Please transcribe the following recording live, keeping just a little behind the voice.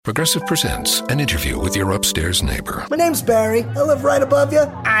Progressive presents an interview with your upstairs neighbor. My name's Barry. I live right above you.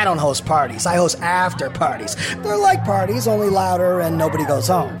 I don't host parties. I host after parties. They're like parties, only louder and nobody goes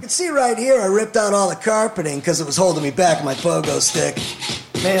home. You can see right here I ripped out all the carpeting because it was holding me back with my pogo stick.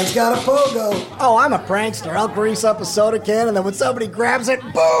 Man's got a pogo. Oh, I'm a prankster. I'll grease up a soda can and then when somebody grabs it,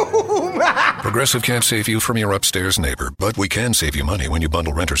 boom! Progressive can't save you from your upstairs neighbor, but we can save you money when you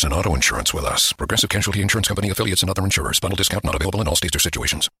bundle renters and auto insurance with us. Progressive Casualty Insurance Company, affiliates, and other insurers. Bundle discount not available in all states or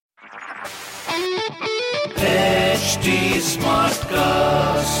situations. HD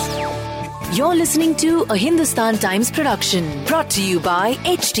Smartcast. You're listening to a Hindustan Times production brought to you by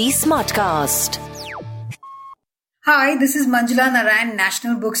HD Smartcast. Hi, this is Manjula Narayan,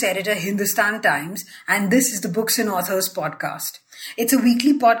 National Books Editor, Hindustan Times, and this is the Books and Authors podcast. It's a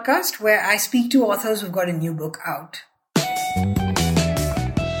weekly podcast where I speak to authors who've got a new book out.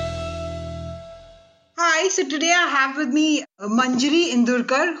 Hi, so today I have with me Manjiri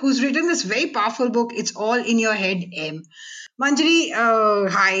Indurkar, who's written this very powerful book, It's All in Your Head, M. Manjiri,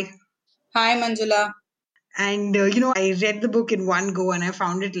 hi. Hi, Manjula. And, I read the book in one go and I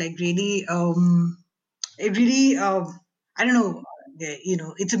found it like really, it's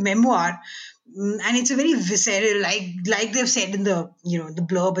a memoir and it's a very visceral, like they've said in the, the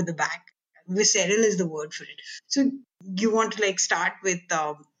blurb at the back. Visceral is the word for it. So you want to start with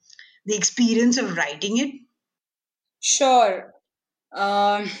the experience of writing it? Sure.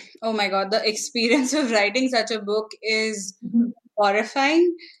 Oh my God, the experience of writing such a book is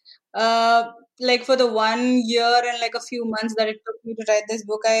horrifying. For the 1 year and a few months that it took me to write this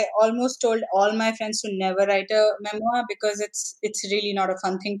book, I almost told all my friends to never write a memoir because it's really not a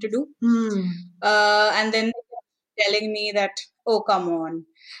fun thing to do. And then they kept telling me that, oh, come on,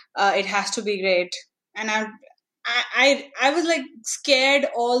 it has to be great. And I was scared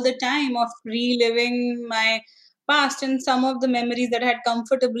all the time of reliving my past, and some of the memories that had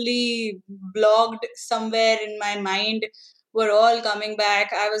comfortably blogged somewhere in my mind were all coming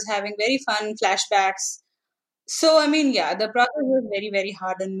back. I was having very fun flashbacks. So, the process was very, very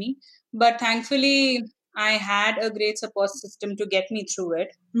hard on me. But thankfully, I had a great support system to get me through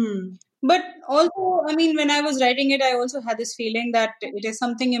it. But also, when I was writing it, I also had this feeling that it is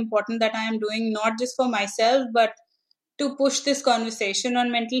something important that I am doing, not just for myself, but to push this conversation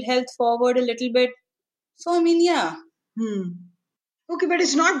on mental health forward a little bit. So, yeah. Okay, but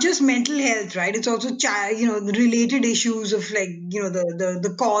it's not just mental health, right? It's also, the related issues of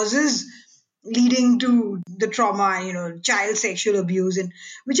the causes leading to the trauma, child sexual abuse, and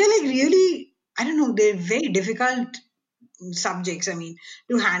which are really, they're very difficult subjects, to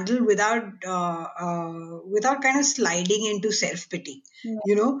handle without kind of sliding into self-pity,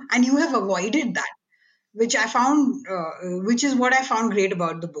 and you have avoided that, which I found, which is what I found great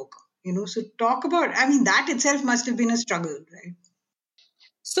about the book, so talk about, that itself must have been a struggle, right?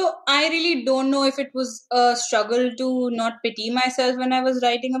 So I really don't know if it was a struggle to not pity myself when I was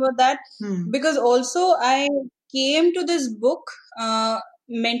writing about that, because also I came to this book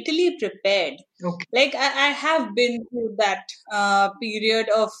mentally prepared. Okay. I have been through that period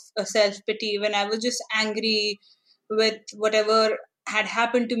of self-pity when I was just angry with whatever had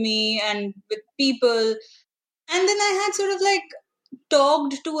happened to me and with people. And then I had sort of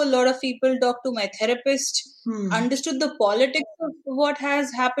talked to a lot of people, talked to my therapist, understood the politics of what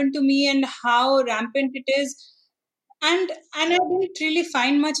has happened to me and how rampant it is. And I didn't really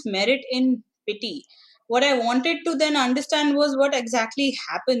find much merit in pity. What I wanted to then understand was what exactly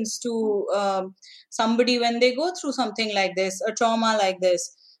happens to somebody when they go through something like this, a trauma like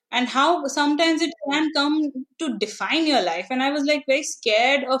this, and how sometimes it can come to define your life. And I was very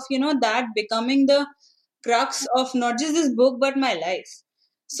scared of, that becoming the crux of not just this book, but my life.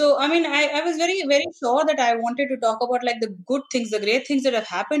 So, I was very, very sure that I wanted to talk about the good things, the great things that have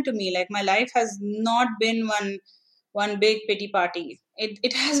happened to me. My life has not been one big pity party.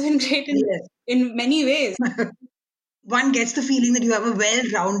 It has been great in many ways. One gets the feeling that you have a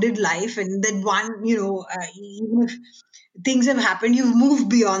well-rounded life and that one, even if things have happened, you've moved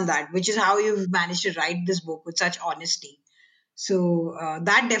beyond that, which is how you've managed to write this book with such honesty. So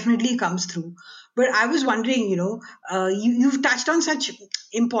that definitely comes through. But I was wondering, you've touched on such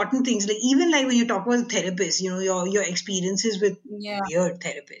important things, even when you talk about therapists, your experiences with weird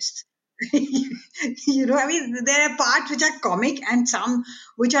therapists. There are parts which are comic and some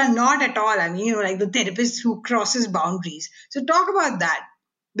which are not at all. Like the therapist who crosses boundaries. So talk about that,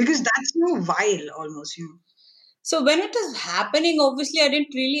 because that's so vile almost, So when it was happening, obviously I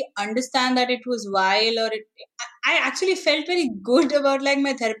didn't really understand that it was vile, or I actually felt very good about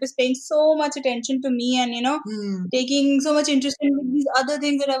my therapist paying so much attention to me and taking so much interest in these other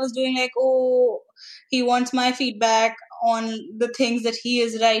things that I was doing, oh, he wants my feedback on the things that he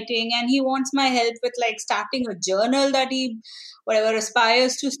is writing, and he wants my help with like starting a journal that he whatever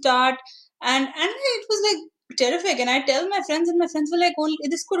aspires to start. And it was like terrific. And I tell my friends, and my friends were like, only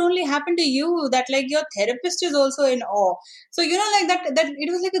this could only happen to you, that like your therapist is also in awe. So like that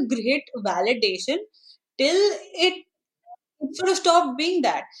it was like a great validation till it sort of stopped being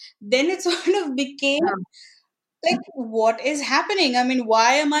that. Then it sort of became like, what is happening? I mean,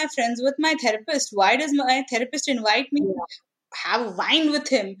 why am I friends with my therapist? Why does my therapist invite me to have wine with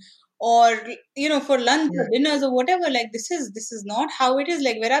him, or for lunch or dinners or whatever? Like, this is not how it is.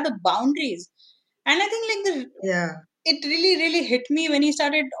 Like, where are the boundaries? And I think like it really really hit me when he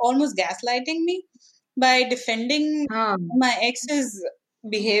started almost gaslighting me by defending my ex's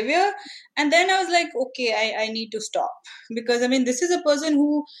behavior. And then I was like, okay, I need to stop, because I mean, this is a person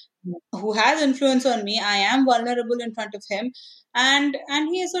who has influence on me. I am vulnerable in front of him, and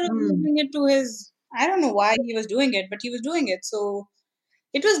he is sort of using it to his, I don't know why he was doing it, but he was doing it. So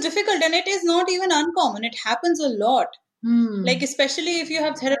it was difficult, and it is not even uncommon. It happens a lot. Like, especially if you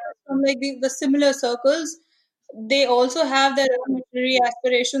have therapists from like the similar circles, they also have their own literary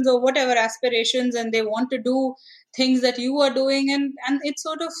aspirations or whatever aspirations, and they want to do things that you are doing, and it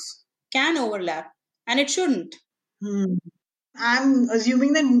sort of can overlap, and it shouldn't. I'm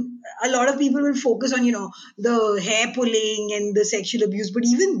assuming that a lot of people will focus on, the hair pulling and the sexual abuse, but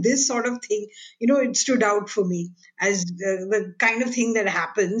even this sort of thing, it stood out for me as the kind of thing that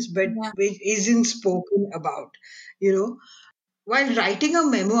happens, but Yeah. which isn't spoken about, you know. While writing a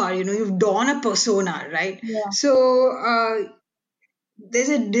memoir, you've drawn a persona, right? Yeah. So there's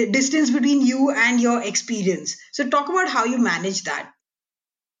a distance between you and your experience. So talk about how you manage that.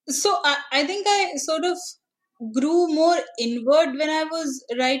 So I think I sort of grew more inward when I was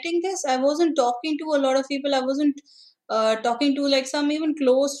writing this. I wasn't talking to a lot of people. I wasn't talking to like some even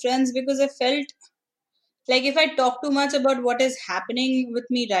close friends, because I felt like if I talk too much about what is happening with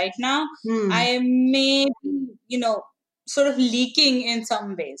me right now, Hmm. I may be, sort of leaking in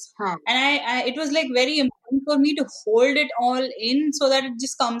some ways. Huh. And I it was like very important for me to hold it all in so that it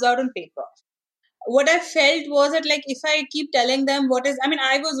just comes out on paper. What I felt was that like if I keep telling them what is, I mean,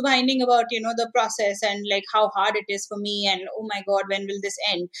 I was whining about the process and like how hard it is for me, and oh my god, when will this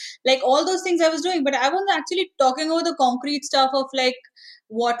end? Like all those things I was doing, but I wasn't actually talking over the concrete stuff of like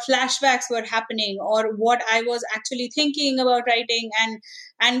what flashbacks were happening or what I was actually thinking about writing. And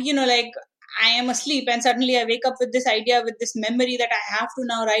like I am asleep and suddenly I wake up with this idea, with this memory that I have to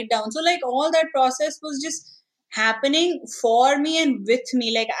now write down. So like all that process was just happening for me and with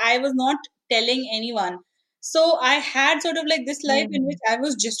me. Like I was not telling anyone. So I had sort of like this life in which I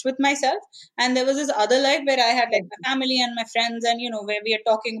was just with myself, and there was this other life where I had like my family and my friends, and where we are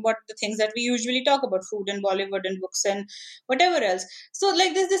talking about the things that we usually talk about, food and Bollywood and books and whatever else. So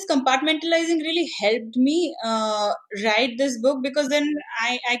like this compartmentalizing really helped me write this book, because then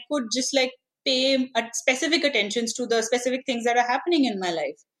I could just like pay specific attentions to the specific things that are happening in my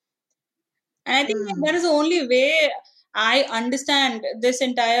life. And I think that is the only way I understand this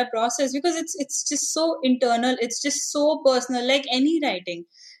entire process, because it's just so internal. It's just so personal. Like any writing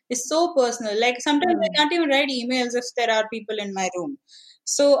is so personal. Like sometimes I can't even write emails if there are people in my room.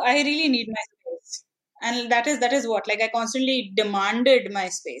 So I really need my space. And that is what, like I constantly demanded my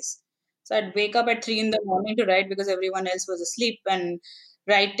space. So I'd wake up at 3 in the morning to write because everyone else was asleep, and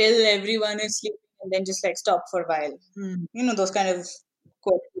write till everyone is sleeping, and then just like stop for a while. Those kind of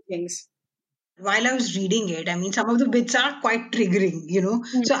quirky things. While I was reading it, I mean, some of the bits are quite triggering.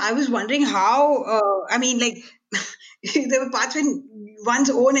 Mm. So I was wondering how, I mean, like, there were parts when one's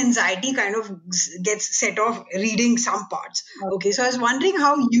own anxiety kind of gets set off reading some parts. Okay, so I was wondering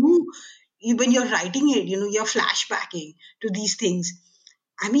how when you're writing it, you're flashbacking to these things.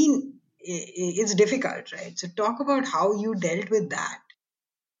 I mean, it's difficult, right? So talk about how you dealt with that.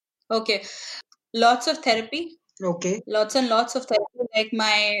 Okay. Lots of therapy. Okay. Lots and lots of therapy. Like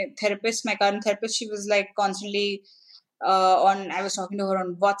my therapist, my current therapist, she was like constantly I was talking to her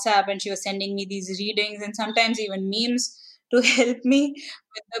on WhatsApp, and she was sending me these readings and sometimes even memes to help me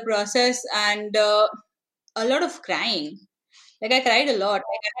with the process, and a lot of crying. Like I cried a lot.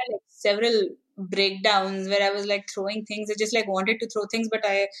 Like I had like several breakdowns where I was like throwing things. I just like wanted to throw things, but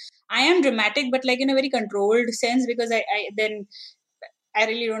I am dramatic, but like in a very controlled sense, because I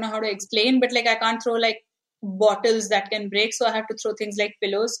really don't know how to explain, but like I can't throw like bottles that can break, so I have to throw things like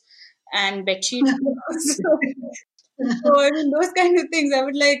pillows and bed sheets. So I mean, those kind of things, I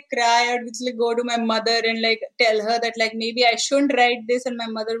would like cry. I would just like go to my mother and like tell her that like maybe I shouldn't write this, and my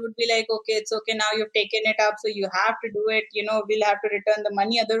mother would be like, "Okay, it's okay. Now you've taken it up, so you have to do it. We'll have to return the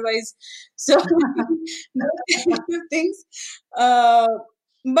money otherwise." So those kind of things. Uh,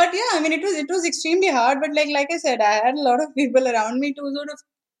 But yeah, I mean, it was extremely hard. But like I said, I had a lot of people around me to sort of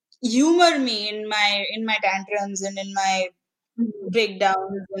humor me in my tantrums and in my Mm.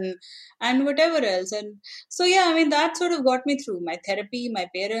 breakdowns and whatever else. And so yeah, I mean, that sort of got me through my therapy, my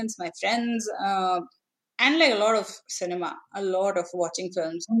parents, my friends, and like a lot of cinema, a lot of watching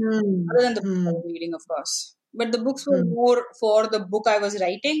films, Mm. other than the book I Mm. was reading, of course. But the books were Mm. more for the book I was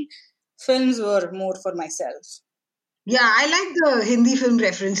writing. Films were more for myself. Yeah, I like the Hindi film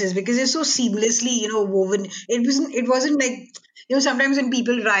references because they're so seamlessly, woven. It wasn't like, sometimes when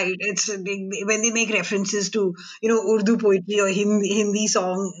people write, when they make references to, Urdu poetry or Hindi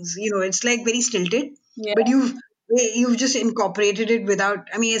songs, it's like very stilted. Yeah. But you've just incorporated it without.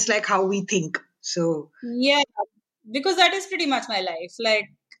 I mean, it's like how we think. So, Yeah, because that is pretty much my life. Like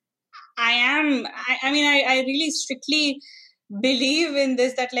I mean, I really strictly believe in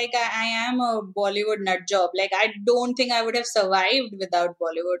this that like I am a Bollywood nut job. Like I don't think I would have survived without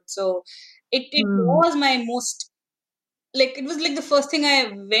Bollywood. So it hmm, was my most, like it was like the first thing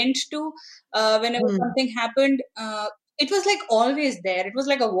I went to whenever hmm, something happened. It was like always there. It was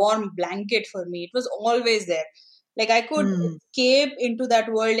like a warm blanket for me. It was always there. Like I could hmm, escape into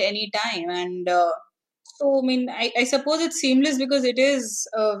that world anytime. And so, I mean, I suppose it's seamless because it is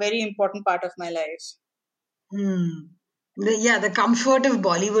a very important part of my life. hmm. Yeah, the comfort of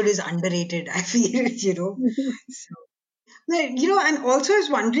Bollywood is underrated. I feel, So, and also I was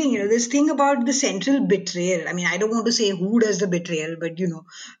wondering, this thing about the central betrayal. I mean, I don't want to say who does the betrayal, but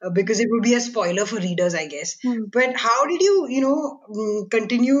because it would be a spoiler for readers, I guess. Hmm. But how did you,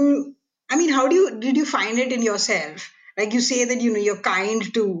 continue? I mean, how did you find it in yourself? Like you say that you're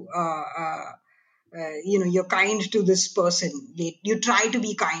kind to, you're kind to this person. You try to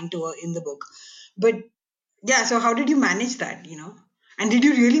be kind to her in the book, but yeah. So how did you manage that? And did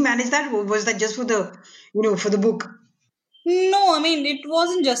you really manage that, or was that just for the book? No, I mean, it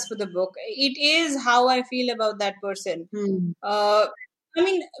wasn't just for the book. It is how I feel about that person. Hmm. Uh, I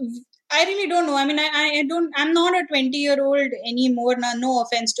mean, I really don't know. I mean, I don't, I'm not a 20-year-old anymore. No, no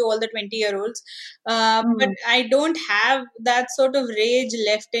offense to all the 20-year-olds. But Hmm. I don't have that sort of rage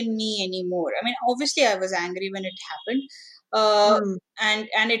left in me anymore. I mean, obviously, I was angry when it happened. Uh, Hmm.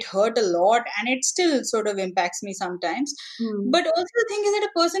 and it hurt a lot, and it still sort of impacts me sometimes. Hmm. But also, the thing is that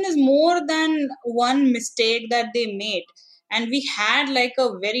a person is more than one mistake that they made, and we had like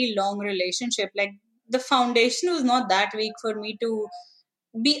a very long relationship. Like the foundation was not that weak for me to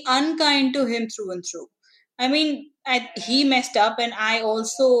be unkind to him through and through. I mean, he messed up, and I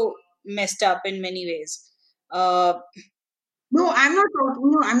also messed up in many ways. uh No, I'm not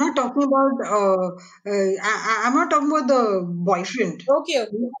talking. No, I'm not talking about. I'm not talking about the boyfriend. okay,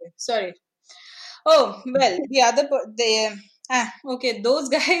 okay, okay, sorry. Oh well, the other the okay, those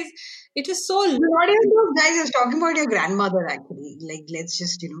guys, it was so No, not even those guys. I was talking about your grandmother. Actually, like let's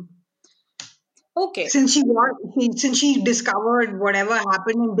just okay. since she discovered whatever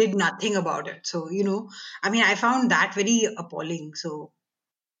happened and did nothing about it. So I mean, I found that very appalling. So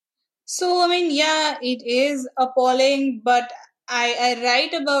So, I mean, yeah, it is appalling, but I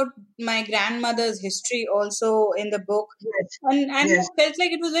write about my grandmother's history also in the book. yes, And yes. I felt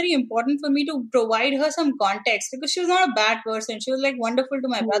like it was very important for me to provide her some context because she was not a bad person. She was like wonderful to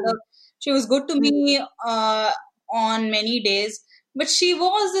my Hmm. brother. She was good to Hmm. me on many days. But she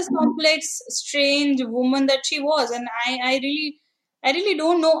was this complex, strange woman that she was. And I really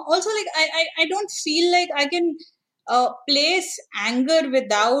don't know. Also, like, I don't feel like I can place anger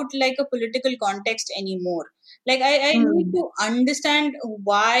without like a political context anymore. Like I need Hmm. to understand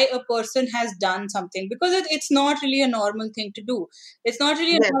why a person has done something because it's not really a normal thing to do. It's not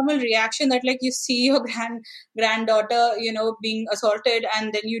really a Yes. normal reaction that like you see your granddaughter being assaulted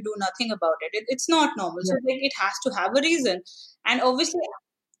and then you do nothing about it's not normal. So Yes. like it has to have a reason. And obviously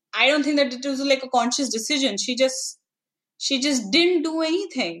I don't think that it was like a conscious decision. She just didn't do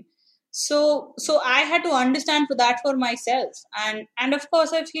anything. So I had to understand for that for myself. And of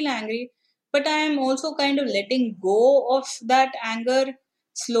course I feel angry, but I am also kind of letting go of that anger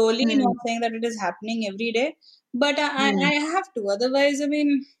slowly, Hmm. not saying that it is happening every day, but Hmm. I have to. Otherwise, I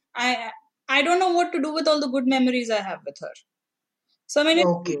mean, I don't know what to do with all the good memories I have with her. So I mean,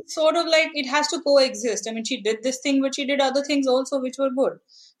 Okay. it's sort of like it has to coexist. I mean, she did this thing, but she did other things also which were good.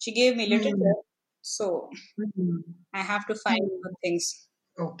 She gave me Hmm. literature, so Hmm. I have to find Hmm. good things.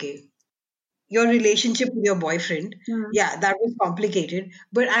 Okay. Your relationship with your boyfriend, Hmm. yeah, that was complicated.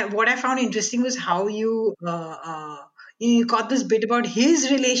 But what I found interesting was how you got this bit about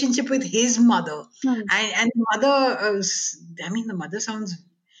his relationship with his mother, Hmm. and the mother. I mean, the mother sounds.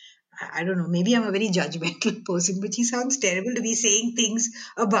 I don't know. Maybe I'm a very judgmental person, but she sounds terrible to be saying things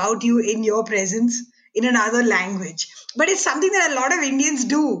about you in your presence. in another language. But it's something that a lot of Indians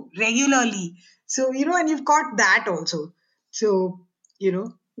do regularly. So, and you've got that also. So,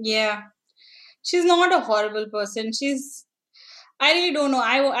 Yeah. She's not a horrible person. I really don't know.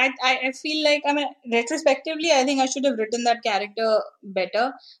 I feel like, I mean, retrospectively, I think I should have written that character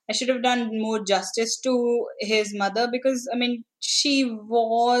better. I should have done more justice to his mother because, I mean, she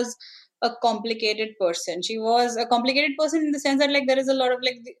was a complicated person. She was a complicated person in the sense that, like, there is a lot of,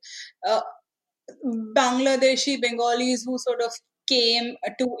 like, Bangladeshi Bengalis who sort of came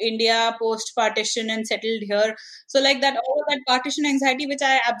to India post partition and settled here. So, like, that all of that partition anxiety, which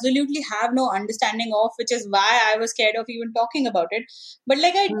I absolutely have no understanding of, which is why I was scared of even talking about it. But,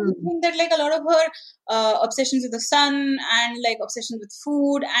 like, I do think that, like, a lot of her obsessions with the sun and, like, obsessions with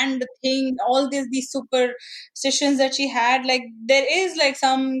food and the thing, all these superstitions that she had, like, there is, like,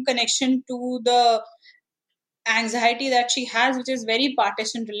 some connection to the anxiety that she has, which is very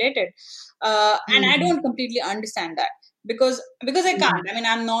partition related, and I don't completely understand that because I can't. I mean,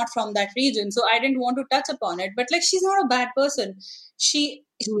 I'm not from that region, so I didn't want to touch upon it. But, like, she's not a bad person. She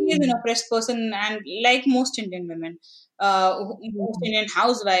is an oppressed person, and like most Indian women, most Indian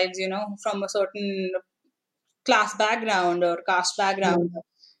housewives, from a certain class background or caste background,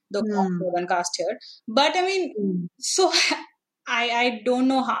 the more than caste here. But I mean, so I don't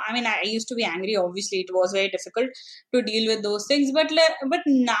know how. I mean, I used to be angry. Obviously, it was very difficult to deal with those things. But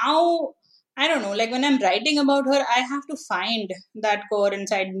now, I don't know. Like, when I'm writing about her, I have to find that core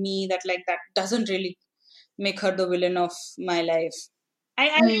inside me that, like, that doesn't really make her the villain of my life.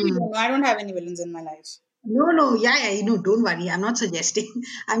 I really don't know. I don't have any villains in my life. No, yeah, don't worry. I'm not suggesting.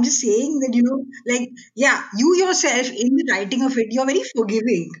 I'm just saying that, like, yeah, you yourself in the writing of it, you're very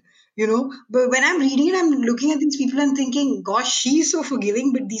forgiving, But when I'm reading it, I'm looking at these people and thinking, gosh, she's so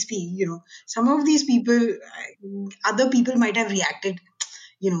forgiving. But these people, some of these people, other people might have reacted,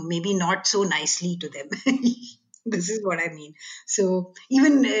 maybe not so nicely to them. This is what I mean. So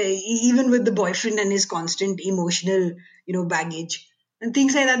even with the boyfriend and his constant emotional, baggage and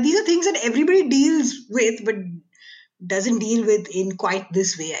things like that, these are things that everybody deals with, but doesn't deal with in quite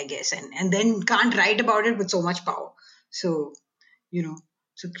this way, I guess, and then can't write about it with so much power. So,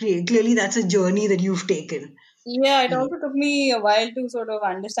 clearly that's a journey that you've taken. Yeah, it also took me a while to sort of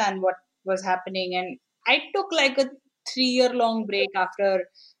understand what was happening, and I took like a 3-year long break after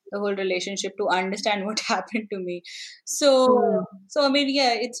the whole relationship to understand what happened to me. So I mean,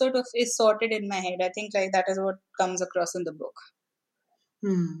 yeah, it sort of is sorted in my head. I think, like, that is what comes across in the book.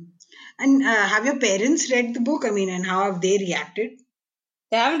 And have your parents read the book? I mean, and how have they reacted?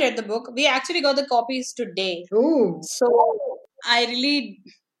 They haven't read the book. We actually got the copies today. Oh. So I really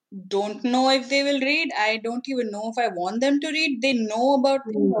don't know if they will read. I don't even know if I want them to read. They know about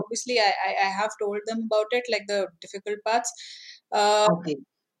things. Obviously, I have told them about it, like the difficult parts. Okay.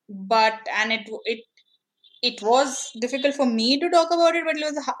 But and it was difficult for me to talk about it, but it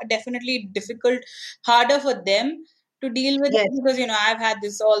was definitely harder for them to deal with it because I've had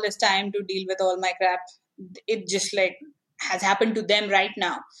all this time to deal with all my crap. It just like has happened to them right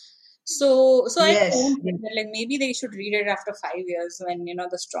now. So I think that, like, maybe they should read it after 5 years when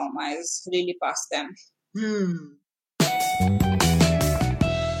the trauma is really past them.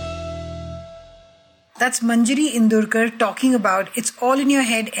 That's Manjiri Indurkar talking about It's All in Your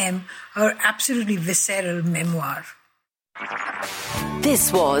Head, M, her absolutely visceral memoir.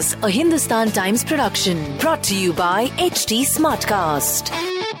 This was a Hindustan Times production brought to you by HT Smartcast.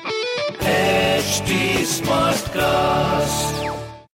 HT Smartcast.